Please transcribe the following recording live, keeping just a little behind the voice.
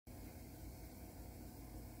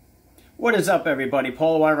What is up, everybody?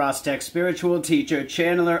 Paul Y. Rostek, spiritual teacher,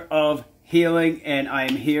 channeler of healing, and I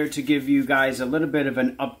am here to give you guys a little bit of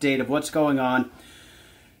an update of what's going on.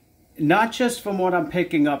 Not just from what I'm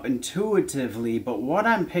picking up intuitively, but what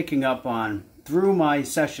I'm picking up on through my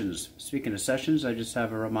sessions. Speaking of sessions, I just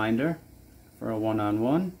have a reminder for a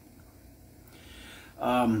one-on-one.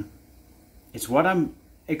 It's what I'm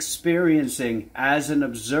experiencing as an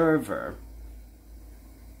observer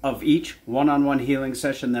of each one-on-one healing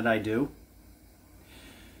session that I do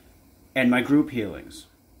and my group healings.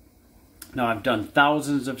 Now, I've done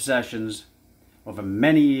thousands of sessions over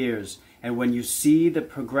many years, and when you see the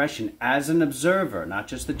progression as an observer, not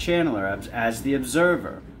just the channeler, as the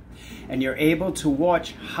observer, and you're able to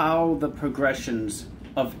watch how the progressions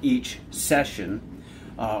of each session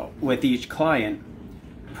with each client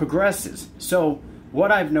progresses. So what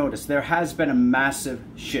I've noticed, there has been a massive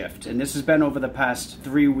shift, and this has been over the past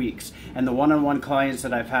 3 weeks. And the one-on-one clients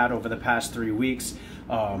that I've had over the past 3 weeks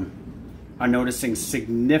are noticing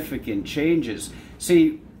significant changes.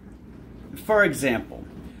 See, for example,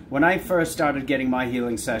 when I first started getting my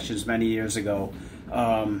healing sessions many years ago,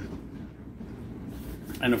 and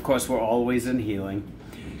of course we're always in healing,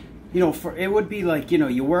 you know, it would be like, you know,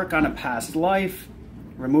 you work on a past life,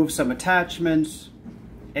 remove some attachments,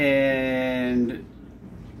 and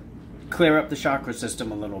clear up the chakra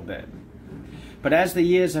system a little bit. But as the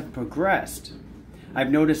years have progressed,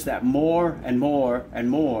 I've noticed that more and more and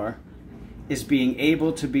more is being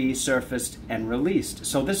able to be surfaced and released.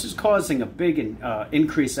 So this is causing a big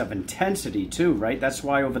increase of intensity too, right? That's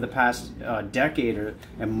why over the past decade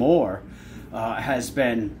and more has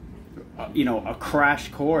been, you know, a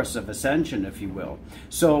crash course of ascension, if you will.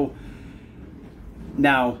 So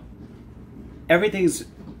now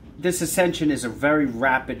this ascension is a very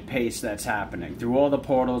rapid pace that's happening through all the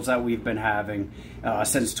portals that we've been having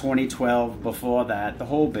since 2012, before that, the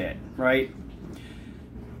whole bit, right?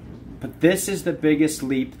 But this is the biggest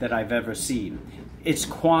leap that I've ever seen. It's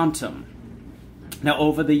quantum. Now,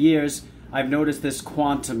 over the years, I've noticed this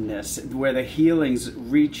quantumness where the healings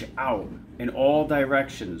reach out in all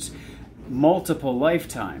directions, multiple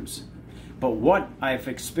lifetimes. But what I've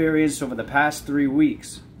experienced over the past 3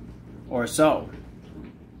 weeks or so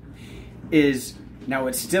is, now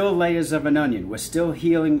it's still layers of an onion. We're still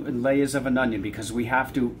healing in layers of an onion because we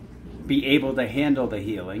have to be able to handle the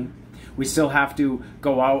healing. We still have to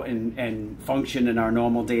go out and function in our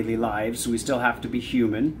normal daily lives. We still have to be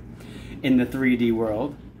human in the 3D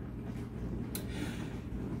world.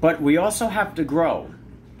 But we also have to grow.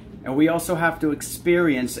 And we also have to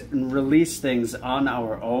experience and release things on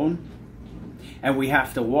our own. And we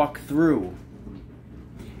have to walk through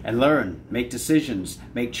and learn, make decisions,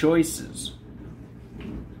 make choices.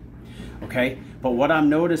 Okay? But what I'm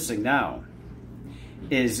noticing now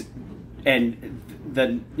is, and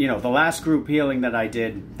the last group healing that I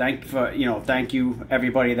did, thank you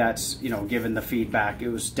everybody that's, given the feedback. It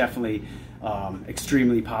was definitely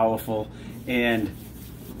extremely powerful. And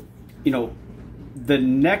the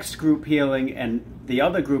next group healing and the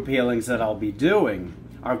other group healings that I'll be doing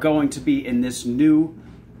are going to be in this new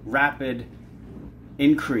rapid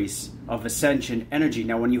increase of ascension energy.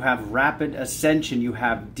 Now, when you have rapid ascension, you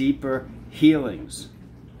have deeper healings.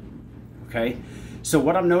 Okay? So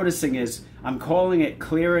what I'm noticing is, I'm calling it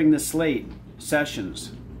clearing the slate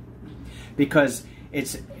sessions, because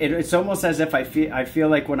it's almost as if I feel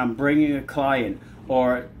like when I'm bringing a client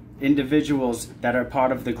or individuals that are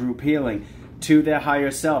part of the group healing to their higher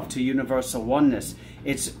self, to universal oneness,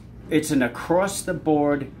 it's an across the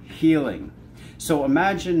board healing. So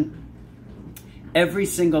imagine every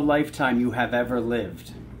single lifetime you have ever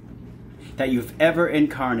lived, that you've ever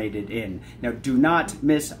incarnated in. Now, do not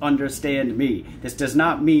misunderstand me. This does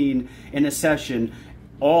not mean in a session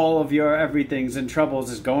all of your everythings and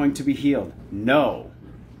troubles is going to be healed. No.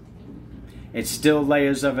 It's still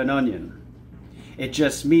layers of an onion. It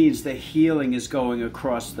just means the healing is going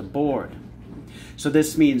across the board. So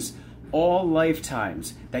this means all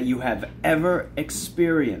lifetimes that you have ever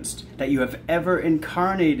experienced, that you have ever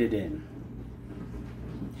incarnated in.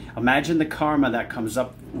 Imagine the karma that comes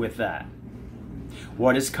up with that.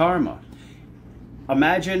 What is karma?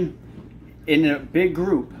 Imagine in a big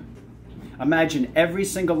group, imagine every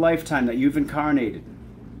single lifetime that you've incarnated,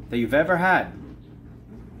 that you've ever had.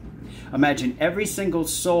 Imagine every single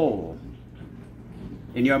soul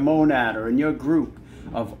in your monad or in your group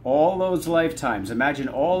of all those lifetimes. Imagine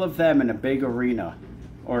all of them in a big arena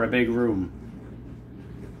or a big room.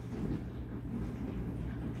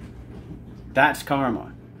 That's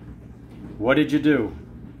karma. What did you do?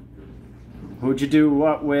 Who'd you do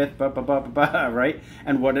what with? Right?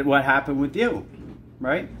 And what happened with you?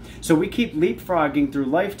 right? So we keep leapfrogging through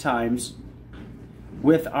lifetimes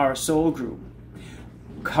with our soul group.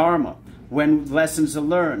 Karma, when lessons are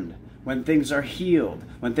learned, when things are healed,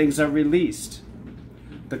 when things are released.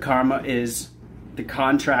 The karma is, the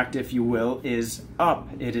contract, if you will, is up.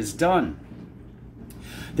 It is done.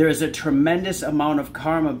 There is a tremendous amount of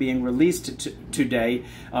karma being released today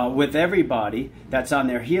with everybody that's on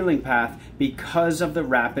their healing path because of the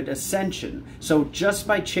rapid ascension. So just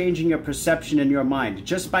by changing your perception in your mind,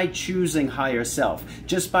 just by choosing higher self,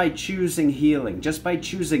 just by choosing healing, just by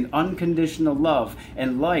choosing unconditional love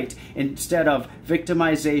and light instead of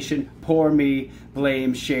victimization, poor me,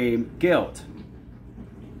 blame, shame, guilt.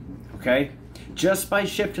 Okay? Just by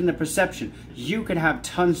shifting the perception, you can have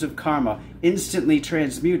tons of karma instantly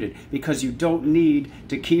transmuted because you don't need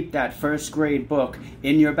to keep that first grade book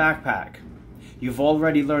in your backpack. You've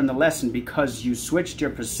already learned the lesson because you switched your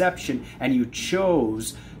perception and you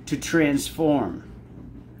chose to transform.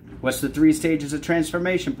 What's the 3 stages of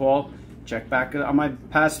transformation, Paul? Check back on my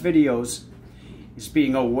past videos. It's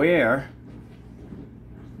being aware.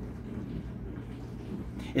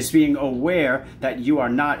 It's being aware that you are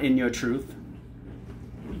not in your truth.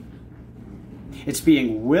 It's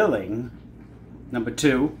being willing, number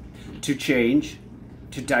 2, to change,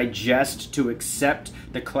 to digest, to accept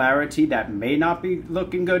the clarity that may not be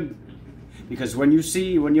looking good. Because when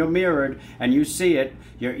you're mirrored and you see it,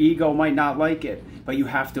 your ego might not like it, but you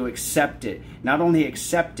have to accept it. Not only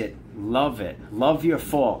accept it, love it. Love your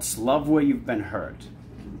faults. Love where you've been hurt.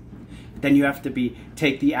 Then you have to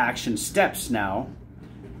take the action steps now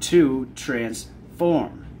to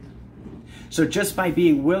transform. So just by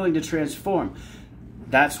being willing to transform,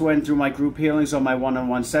 that's when through my group healings or my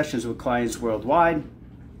one-on-one sessions with clients worldwide,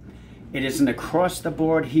 it is an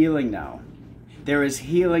across-the-board healing now. There is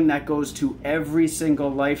healing that goes to every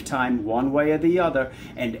single lifetime, one way or the other,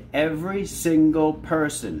 and every single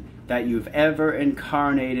person that you've ever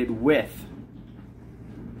incarnated with.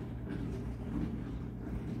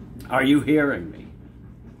 Are you hearing me?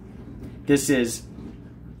 This is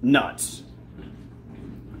nuts.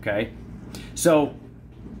 Okay? So,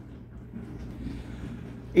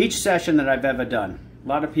 each session that I've ever done, a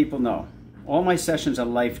lot of people know, all my sessions are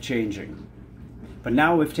life-changing. But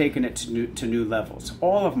now we've taken it to new levels.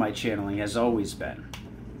 All of my channeling has always been.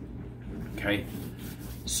 Okay?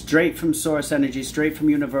 Straight from source energy, straight from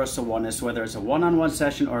universal oneness, whether it's a one-on-one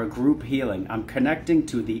session or a group healing. I'm connecting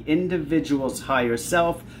to the individual's higher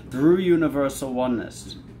self through universal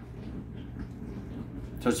oneness.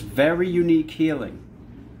 So it's very unique healing.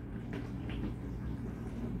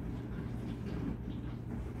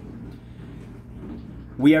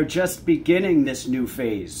 We are just beginning this new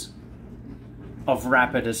phase of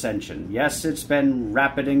rapid ascension. Yes, it's been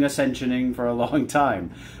rapiding ascensioning for a long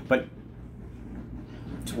time, but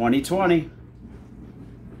 2020,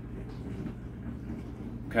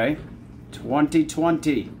 okay,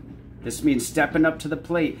 2020. This means stepping up to the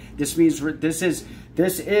plate. This means this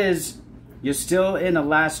is you're still in a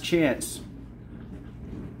last chance.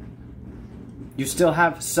 You still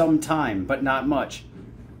have some time, but not much.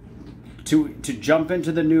 To jump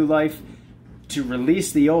into the new life, to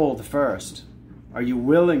release the old first. Are you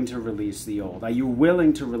willing to release the old? Are you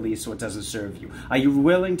willing to release what doesn't serve you? Are you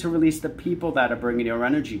willing to release the people that are bringing your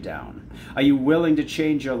energy down? Are you willing to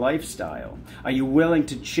change your lifestyle? Are you willing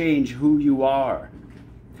to change who you are?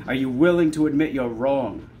 Are you willing to admit you're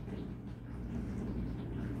wrong?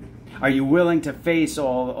 Are you willing to face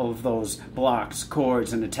all of those blocks,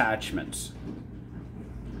 cords, and attachments?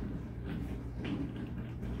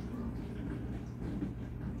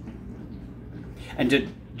 And to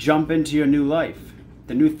jump into your new life,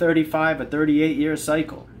 the new 35 or 38-year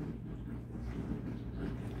cycle.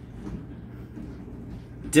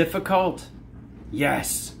 Difficult?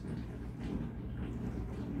 Yes.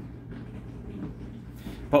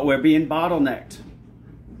 But we're being bottlenecked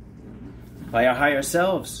by our higher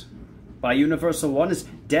selves, by universal oneness.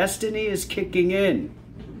 Destiny is kicking in.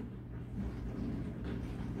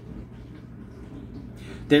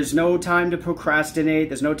 There's no time to procrastinate.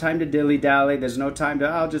 There's no time to dilly-dally. There's no time to,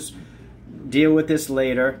 I'll just deal with this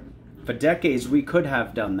later. For decades, we could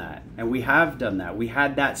have done that. And we have done that. We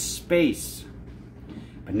had that space.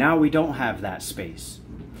 But now we don't have that space.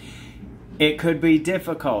 It could be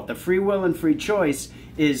difficult. The free will and free choice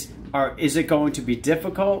is it going to be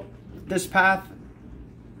difficult, this path?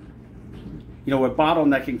 You know, we're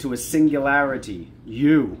bottlenecking to a singularity.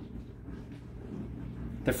 You.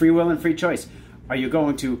 The free will and free choice. Are you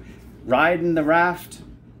going to ride in the raft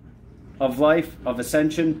of life, of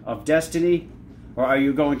ascension, of destiny? Or are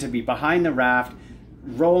you going to be behind the raft,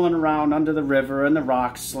 rolling around under the river and the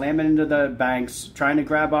rocks, slamming into the banks, trying to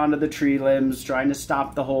grab onto the tree limbs, trying to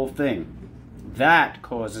stop the whole thing. That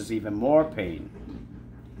causes even more pain.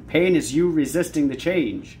 Pain is you resisting the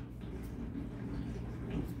change.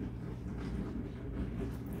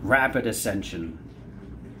 Rapid ascension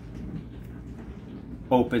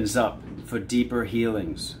opens up for deeper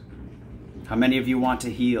healings. How many of you want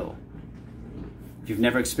to heal? If you've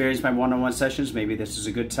never experienced my one-on-one sessions, maybe this is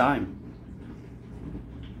a good time.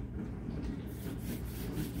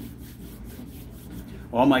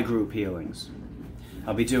 All my group healings.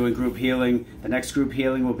 I'll be doing group healing. The next group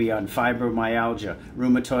healing will be on fibromyalgia,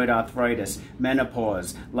 rheumatoid arthritis,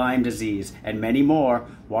 menopause, Lyme disease, and many more.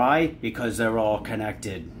 Why? Because they're all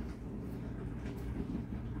connected.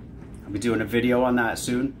 I'll be doing a video on that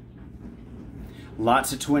soon.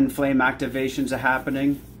 Lots of twin flame activations are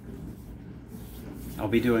happening. I'll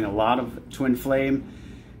be doing a lot of twin flame,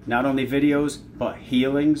 not only videos, but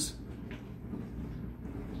healings.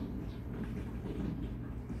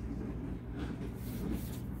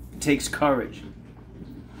 It takes courage.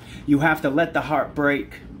 You have to let the heart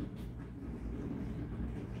break.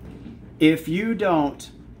 If you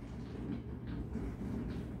don't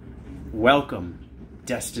welcome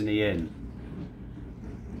destiny in,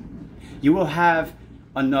 you will have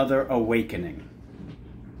another awakening.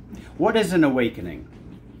 What is an awakening?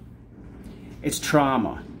 It's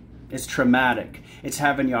trauma. It's traumatic. It's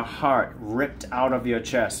having your heart ripped out of your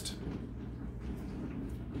chest.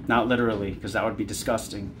 Not literally, because that would be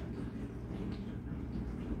disgusting.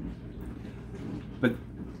 But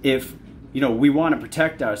if, we want to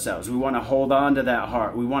protect ourselves, we want to hold on to that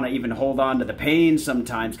heart, we want to even hold on to the pain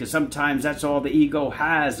sometimes, because sometimes that's all the ego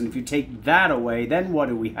has, and if you take that away, then what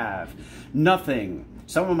do we have? Nothing.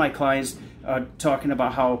 Some of my clients are talking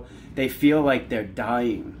about how they feel like they're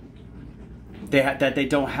dying, that they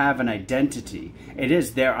don't have an identity. It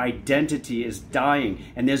is, their identity is dying,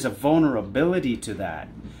 and there's a vulnerability to that.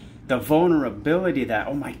 The vulnerability that,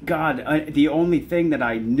 oh my God, the only thing that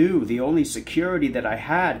I knew, the only security that I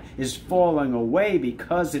had is falling away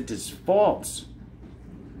because it is false.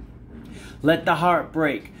 Let the heart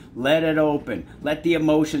break. Let it open. Let the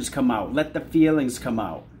emotions come out. Let the feelings come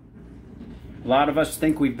out. A lot of us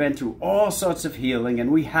think we've been through all sorts of healing, and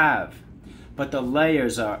we have. But the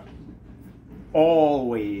layers are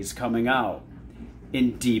always coming out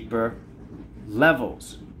in deeper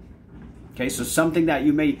levels. Okay, so something that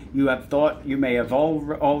you may have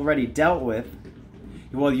already dealt with.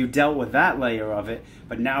 Well, you dealt with that layer of it,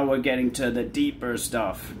 but now we're getting to the deeper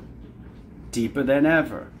stuff. Deeper than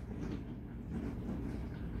ever.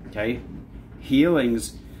 Okay?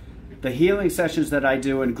 Healings. The healing sessions that I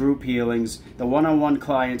do in group healings, the one-on-one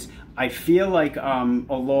clients, I feel like I'm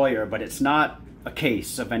a lawyer, but it's not a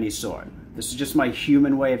case of any sort. This is just my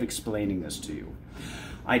human way of explaining this to you.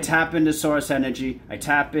 I tap into source energy. I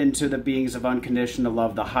tap into the beings of unconditional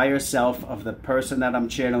love, the higher self of the person that I'm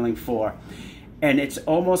channeling for. And it's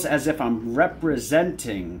almost as if I'm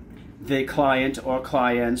representing the client or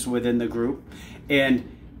clients within the group. And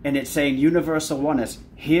it's saying universal oneness.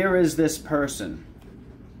 Here is this person.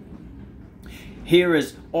 Here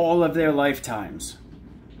is all of their lifetimes.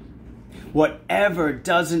 Whatever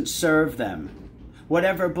doesn't serve them,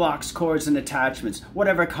 whatever blocks, cords, and attachments,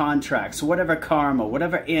 whatever contracts, whatever karma,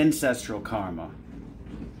 whatever ancestral karma,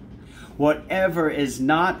 whatever is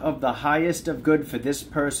not of the highest of good for this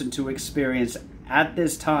person to experience at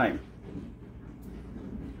this time,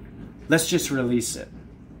 let's just release it.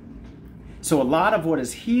 So a lot of what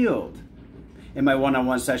is healed in my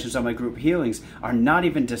one-on-one sessions on my group healings are not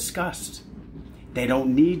even discussed. They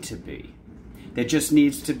don't need to be. There just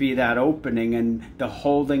needs to be that opening and the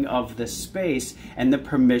holding of the space and the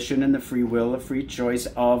permission and the free will, the free choice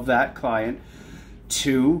of that client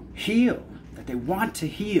to heal, that they want to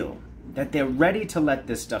heal, that they're ready to let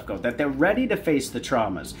this stuff go, that they're ready to face the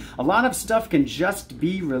traumas. A lot of stuff can just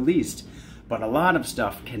be released, but a lot of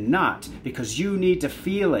stuff cannot, because you need to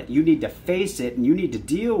feel it, you need to face it, and you need to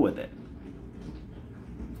deal with it.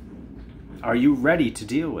 Are you ready to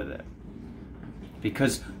deal with it?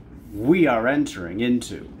 Because we are entering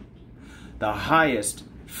into the highest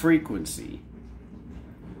frequency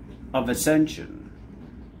of ascension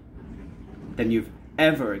than you've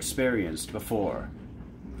ever experienced before.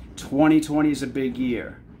 2020 is a big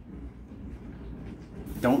year.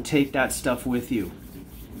 Don't take that stuff with you.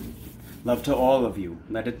 Love to all of you.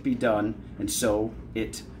 Let it be done, and so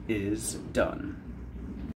it is done.